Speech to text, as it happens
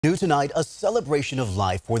New tonight, a celebration of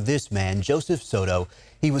life for this man, Joseph Soto.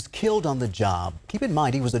 He was killed on the job. Keep in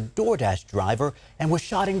mind, he was a DoorDash driver and was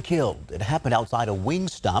shot and killed. It happened outside a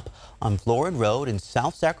Wingstop on Florin Road in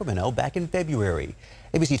South Sacramento back in February.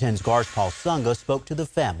 ABC 10's Paul Sunga spoke to the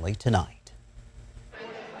family tonight.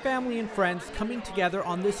 Family and friends coming together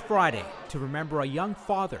on this Friday to remember a young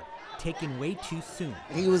father taken way too soon.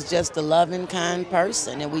 He was just a loving, kind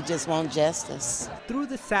person, and we just want justice. Through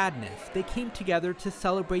the sadness, they came together to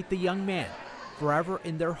celebrate the young man, forever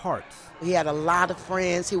in their hearts. He had a lot of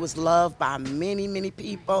friends. He was loved by many, many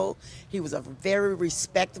people. He was a very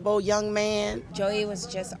respectable young man. Joey was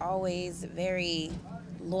just always very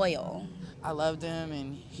loyal. I loved him,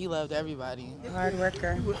 and he loved everybody. Hard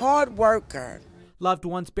worker. Hard worker. Loved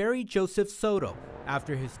ones buried Joseph Soto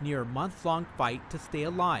after his near month-long fight to stay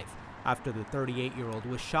alive after the 38-year-old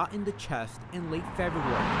was shot in the chest in late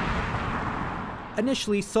February.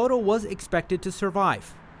 Initially, Soto was expected to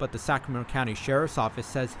survive, but the Sacramento County Sheriff's Office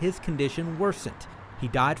says his condition worsened. He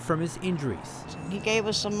died from his injuries. He gave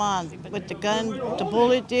us a month. With the gun, the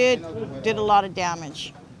bullet did a lot of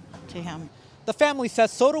damage to him. The family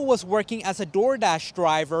says Soto was working as a DoorDash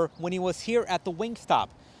driver when he was here at the Wingstop.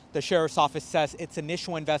 The Sheriff's Office says its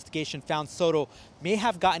initial investigation found Soto may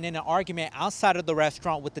have gotten in an argument outside of the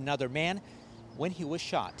restaurant with another man when he was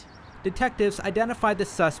shot. Detectives identified the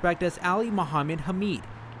suspect as Ali Muhammad Hamid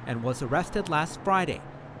and was arrested last Friday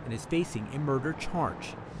and is facing a murder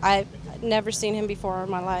charge. I've never seen him before in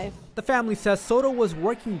my life. The family says Soto was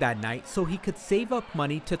working that night so he could save up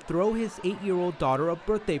money to throw his 8-year-old daughter a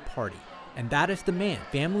birthday party. And that is the man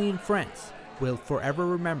family and friends will forever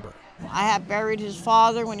remember. I had buried his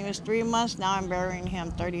father when he was 3 months. Now I'm burying him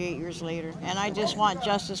 38 years later. And I just want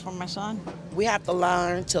justice for my son. We have to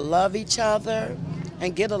learn to love each other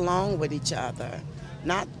and get along with each other.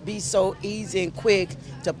 Not be so easy and quick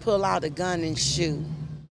to pull out a gun and shoot.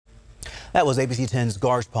 That was ABC 10's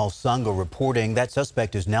Paul Sunga reporting that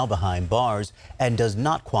suspect is now behind bars and does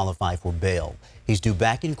not qualify for bail. He's due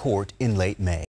back in court in late May.